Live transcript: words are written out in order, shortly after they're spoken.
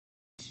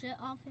shit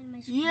off in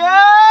my screen?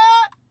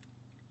 Yeah!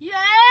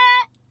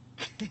 Yeah!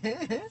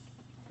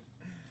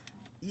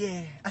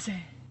 Yeah, I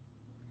say.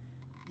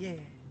 Yeah,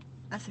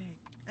 I say.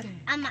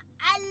 I'm an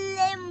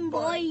island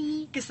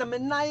boy. Cause I'm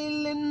an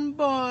island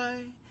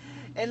boy.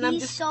 And I'm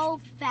He's just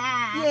so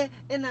fat. Yeah,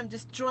 and I'm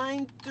just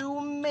trying to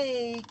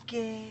make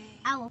it.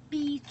 I will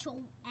beat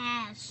your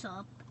ass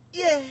up.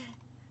 Yeah,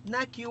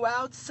 knock you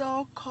out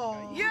so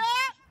cold. Yeah!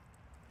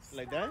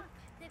 Like that?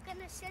 They're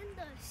gonna send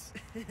us.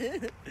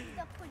 The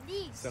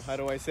police. So how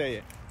do I say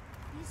it?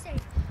 You say,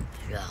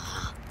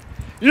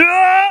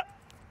 Yeah!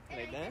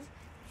 Like that?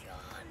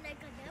 like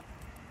a nip.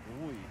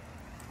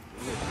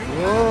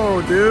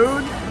 Whoa,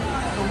 dude!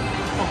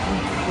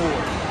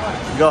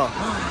 Go.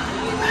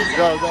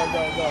 Go.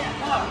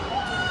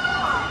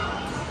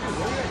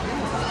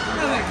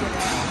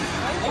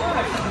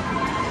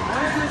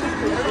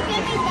 You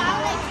get me down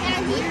like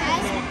that, he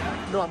has.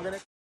 No, I'm gonna.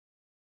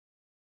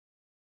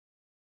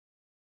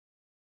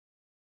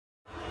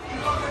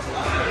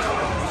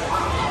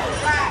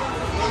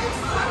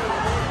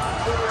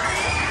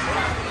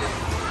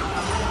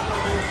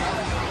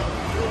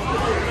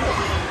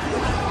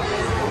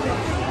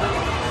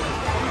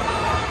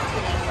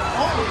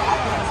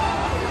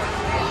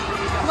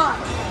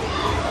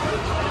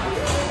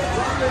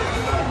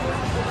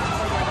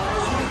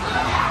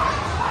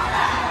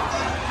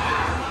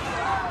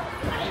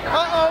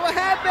 Uh-oh, what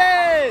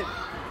happened?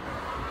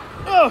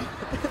 Oh!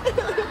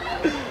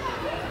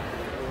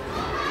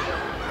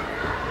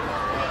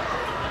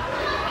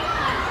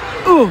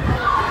 Ooh!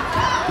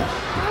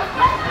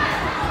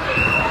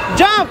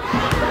 Jump!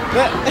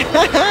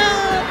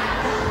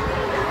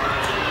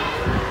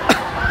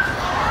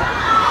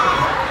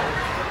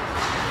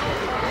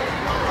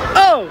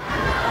 Oh!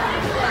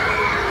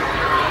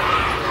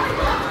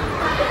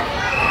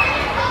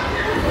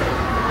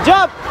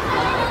 Jump!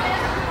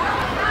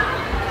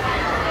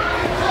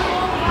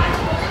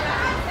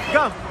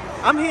 Go.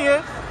 I'm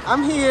here.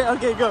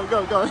 Okay, go.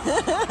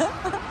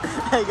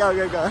 Hey, go.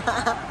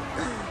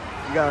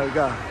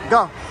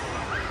 Go.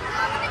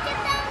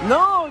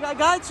 No, I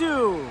got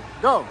you.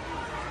 Go.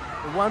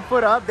 1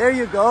 foot up. There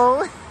you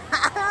go.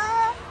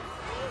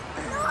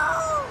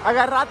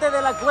 Agarrate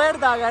de la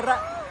cuerda.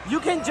 You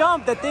can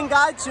jump. The thing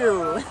got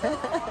you.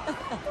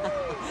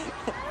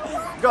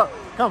 Go.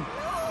 Come.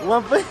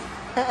 1 foot.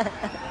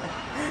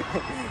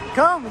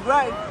 Come,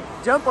 right.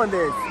 Jump on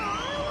this.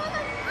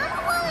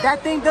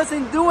 That thing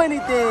doesn't do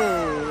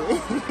anything.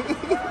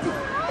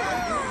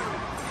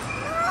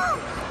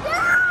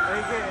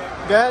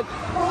 Good.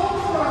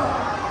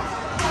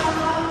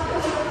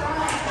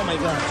 Oh my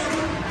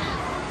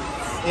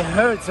gosh. It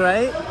hurts,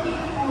 right?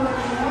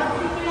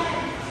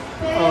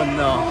 Oh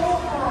no.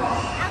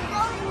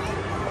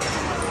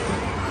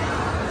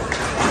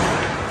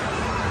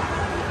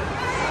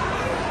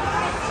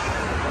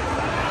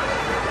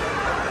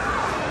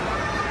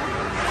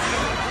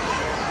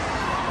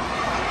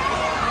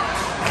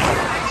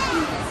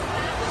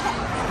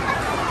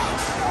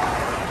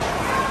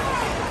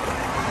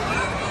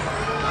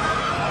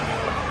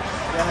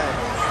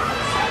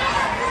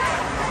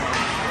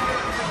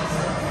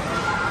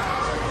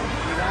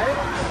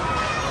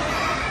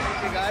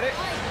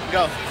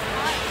 Go.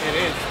 It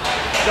is.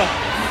 Go.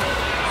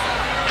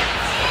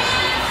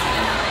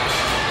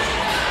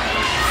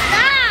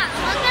 Stop!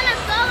 I'm gonna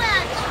throw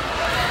it.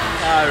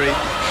 Sorry.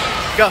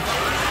 Go.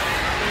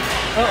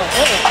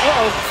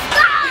 Uh-oh.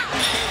 Stop!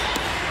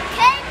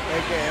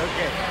 Okay?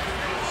 Okay.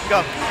 Go.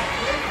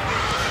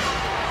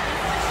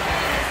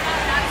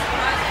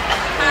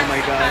 Oh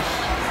my gosh.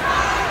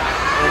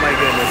 Oh my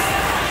goodness.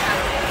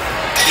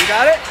 You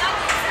got it?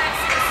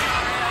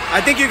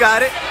 I think you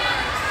got it.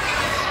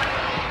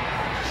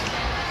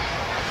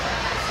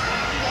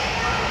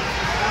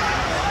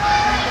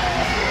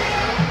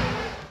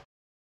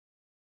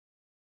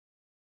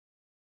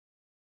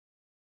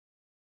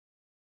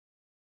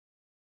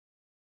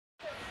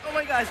 Oh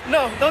my gosh,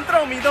 no, don't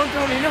throw me, no.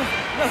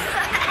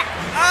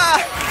 Ah!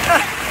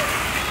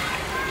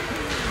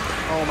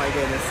 Oh my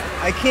goodness,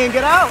 I can't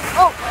get out.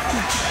 Oh!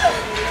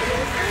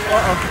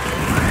 Uh-oh.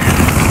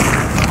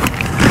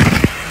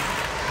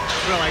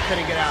 Bro, I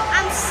couldn't get out.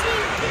 I'm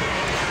sinking.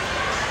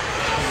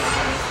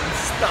 I'm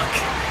stuck.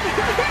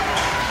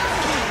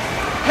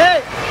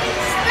 Hey!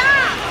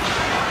 Stop!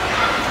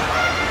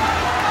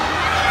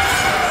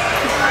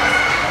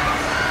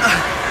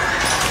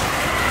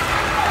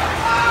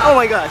 Oh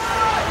my gosh.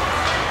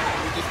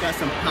 Got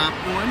some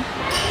popcorn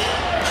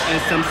and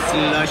some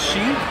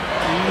slushy.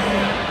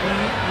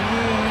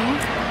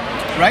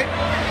 Right?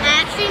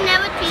 I actually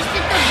never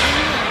tasted the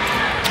blue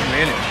one.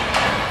 Really?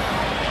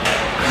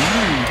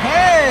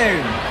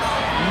 Hey!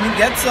 Let me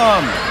get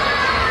some.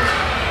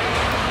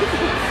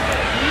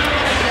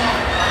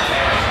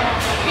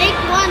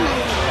 Take one.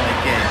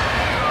 Okay.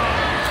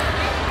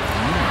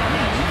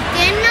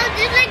 Then now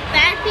there's like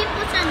bad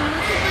people on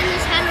YouTube on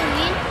this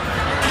Halloween.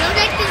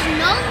 There's like this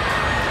note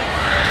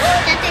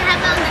that they have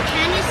on the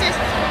can. It says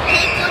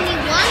take only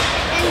one,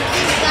 and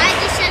this guy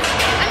just says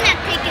I'm not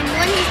taking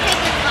one, he's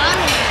taking all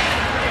of them.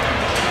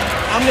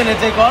 I'm gonna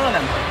take all of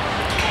them.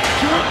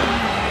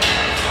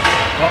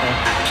 Uh-oh.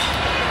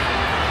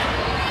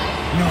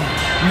 No,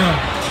 no.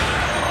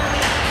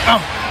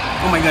 Oh,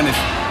 oh my goodness.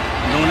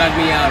 Don't knock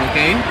me out,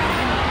 okay?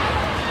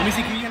 Let me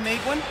see, can you make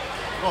one?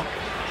 Oh.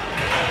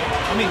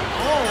 I mean,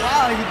 oh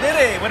wow, you did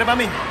it. What about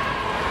me?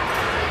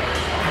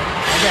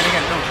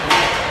 Again, go.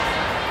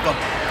 Go.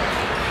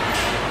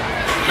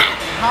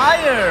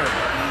 Higher.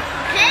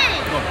 Hey.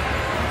 Go.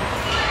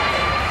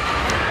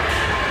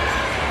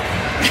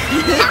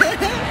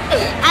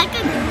 I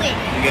can do it.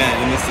 You got it,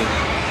 let me see.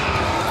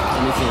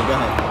 Let me see, go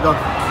ahead. Go.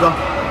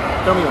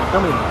 Throw me one.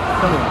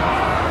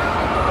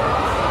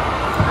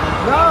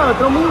 No,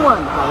 throw me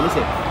one. Let me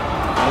see.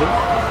 Ready?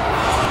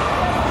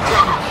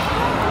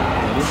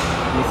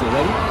 Let me see,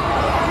 ready?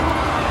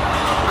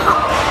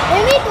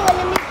 Let me do it.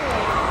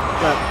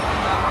 Go.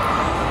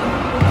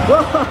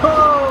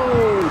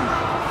 Whoa!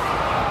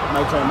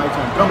 My turn.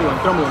 Throw me one.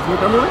 Can you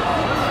throw me one?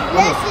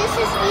 Let's just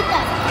eat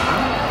that.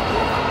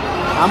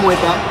 I'm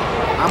with that.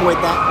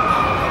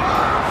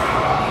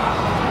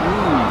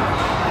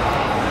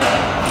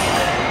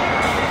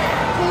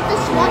 Take the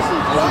slushy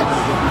good.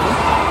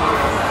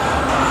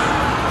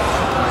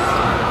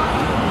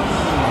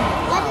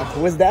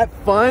 Was that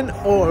fun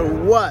or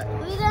what?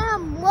 We didn't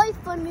have more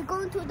fun. We're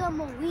going to the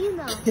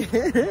marina.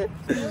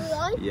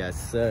 Right?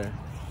 Yes, sir.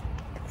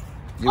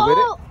 You with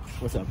it?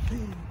 What's up?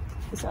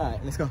 It's all right.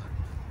 Let's go.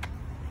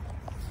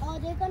 Oh,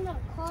 they're gonna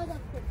call the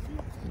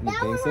police. You That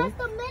think one so? has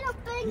the middle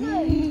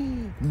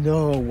finger.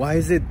 No, why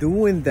is it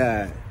doing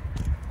that?